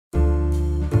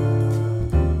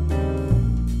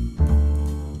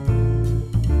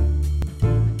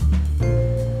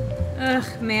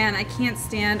Man, I can't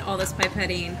stand all this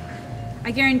pipetting. I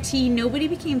guarantee nobody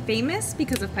became famous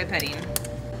because of pipetting.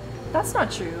 That's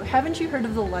not true. Haven't you heard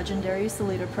of the legendary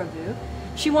Salita Prabhu?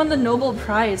 She won the Nobel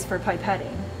Prize for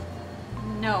pipetting.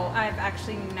 No, I've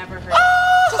actually never heard.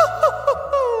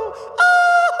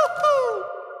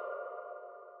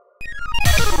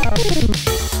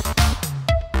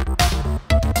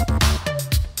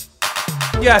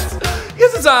 Yes,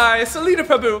 yes, it's I, Salita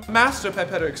Prabhu, Master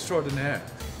Pipetter Extraordinaire.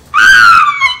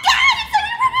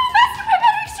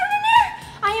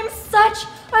 Such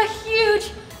a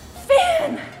huge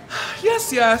fan!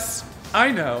 Yes, yes,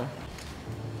 I know.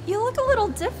 You look a little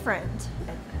different.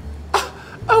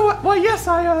 Oh, well, yes,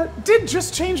 I did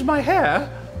just change my hair.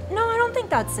 No, I don't think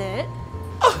that's it.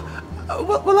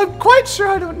 Well, I'm quite sure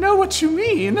I don't know what you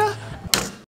mean. Oh,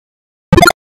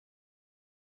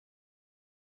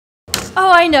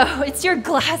 I know, it's your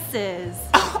glasses.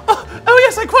 Oh,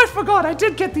 yes, I quite forgot. I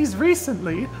did get these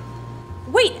recently.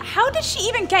 Wait, how did she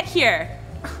even get here?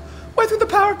 Why, through the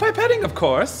power of pipetting, of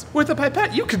course. With a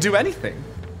pipette, you can do anything.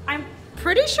 I'm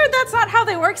pretty sure that's not how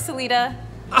they work, Salita.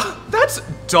 That's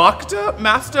Dr.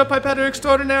 Master Pipetter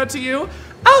Extraordinaire to you?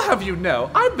 I'll have you know,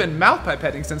 I've been mouth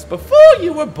pipetting since before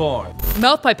you were born.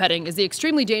 Mouth pipetting is the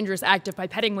extremely dangerous act of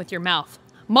pipetting with your mouth.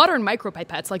 Modern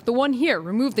micropipettes, like the one here,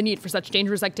 remove the need for such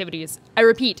dangerous activities. I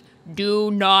repeat,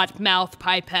 do not mouth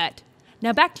pipette.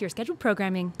 Now back to your scheduled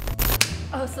programming.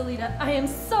 Oh, Salita, I am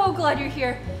so glad you're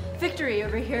here. Victory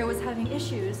over here was having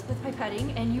issues with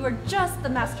pipetting, and you are just the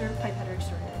Master Pipetter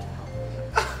Extraordinaire to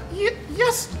help.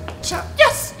 Yes,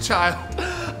 child.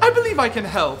 I believe I can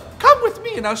help. Come with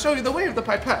me and I'll show you the way of the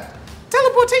pipette.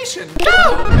 Teleportation,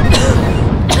 go!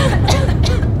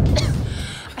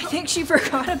 I think she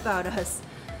forgot about us.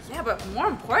 Yeah, but more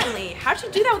importantly, how'd she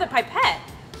do that with a pipette?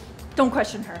 Don't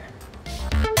question her.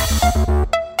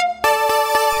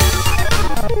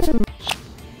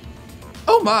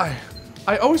 Oh my!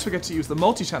 I always forget to use the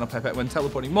multi-channel pipette when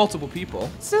teleporting multiple people.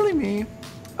 Silly me.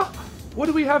 Oh, what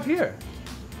do we have here?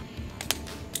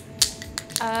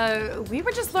 We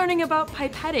were just learning about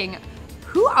pipetting.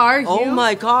 Who are you? Oh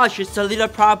my gosh, it's Salita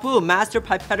Prabhu, Master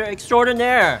Pipetter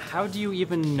Extraordinaire. How do you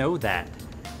even know that?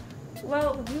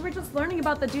 Well, we were just learning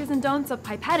about the do's and don'ts of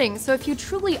pipetting, so if you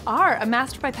truly are a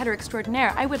Master Pipetter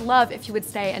Extraordinaire, I would love if you would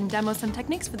stay and demo some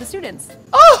techniques for the students.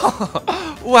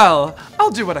 Oh! Well,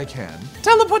 I'll do what I can.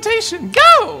 Teleportation,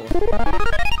 go!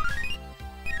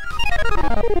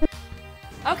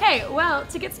 Okay, well,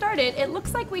 to get started, it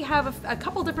looks like we have a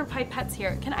couple different pipettes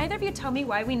here. Can either of you tell me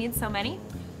why we need so many?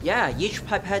 Yeah, each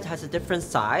pipette has a different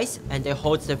size and it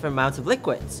holds different amounts of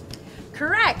liquids.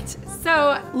 Correct.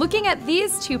 So, looking at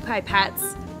these two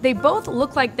pipettes, they both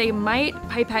look like they might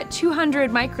pipette 200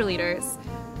 microliters.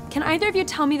 Can either of you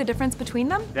tell me the difference between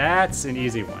them? That's an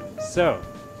easy one. So,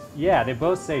 yeah, they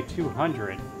both say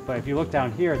 200, but if you look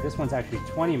down here, this one's actually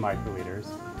 20 microliters,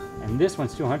 and this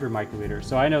one's 200 microliters,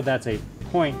 so I know that's a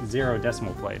 0.0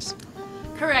 decimal place.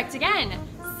 Correct again.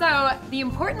 So the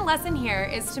important lesson here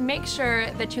is to make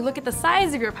sure that you look at the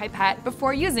size of your pipette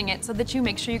before using it so that you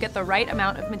make sure you get the right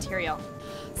amount of material.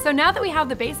 So now that we have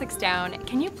the basics down,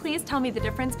 can you please tell me the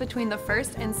difference between the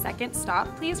first and second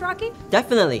stop, please, Rocky?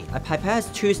 Definitely. A pipette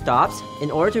has 2 stops. In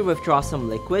order to withdraw some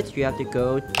liquids, you have to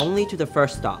go only to the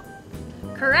first stop.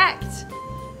 Correct.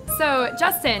 So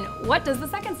Justin, what does the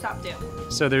second stop do?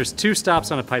 So there's 2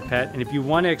 stops on a pipette, and if you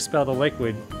want to expel the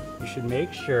liquid, you should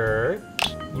make sure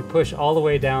you push all the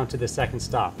way down to the second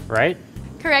stop, right?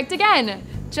 Correct again.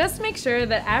 Just make sure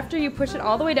that after you push it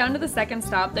all the way down to the second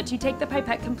stop that you take the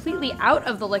pipette completely out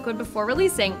of the liquid before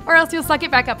releasing, or else you'll suck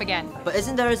it back up again. But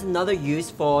isn't there another use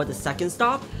for the second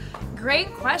stop?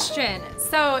 Great question.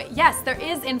 So yes, there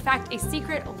is in fact a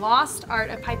secret lost art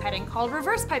of pipetting called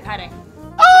reverse pipetting.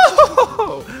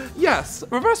 Oh! Yes,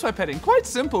 reverse pipetting. Quite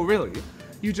simple, really.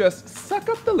 You just suck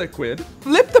up the liquid,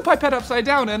 flip the pipette upside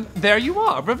down, and there you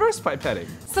are, reverse pipetting.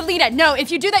 Salita, no,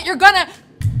 if you do that, you're gonna...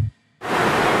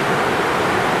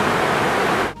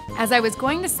 As I was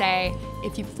going to say,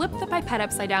 if you flip the pipette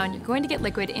upside down, you're going to get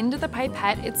liquid into the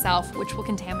pipette itself, which will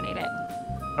contaminate it.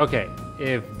 Okay,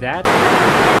 if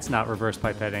that's not reverse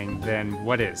pipetting, then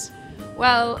what is?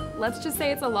 Well, let's just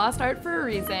say it's a lost art for a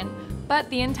reason, but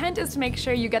the intent is to make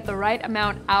sure you get the right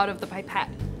amount out of the pipette.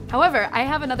 However, I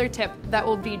have another tip that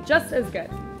will be just as good.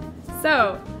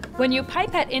 So, when you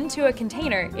pipette into a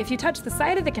container, if you touch the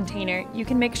side of the container, you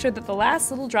can make sure that the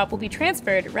last little drop will be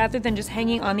transferred rather than just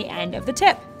hanging on the end of the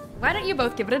tip. Why don't you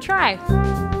both give it a try?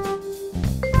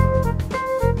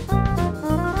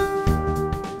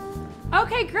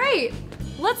 Okay, great.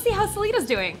 Let's see how Salita's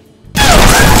doing.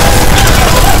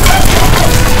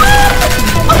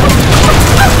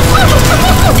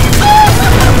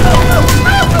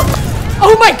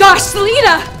 Oh my gosh,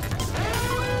 Salida!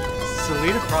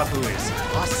 Salida probably is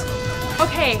awesome.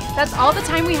 Okay, that's all the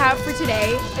time we have for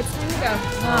today. It's time to go.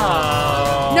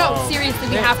 Oh. No, seriously,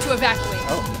 we have to evacuate.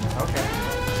 Oh, okay.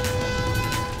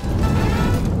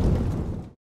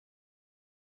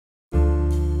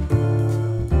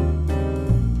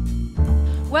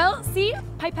 Well, see,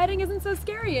 pipetting isn't so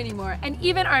scary anymore. And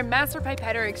even our master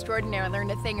pipetter extraordinaire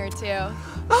learned a thing or two.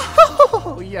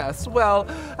 Oh, yes. Well,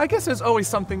 I guess there's always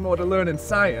something more to learn in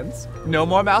science. No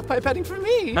more mouth pipetting for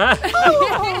me.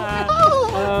 Salida.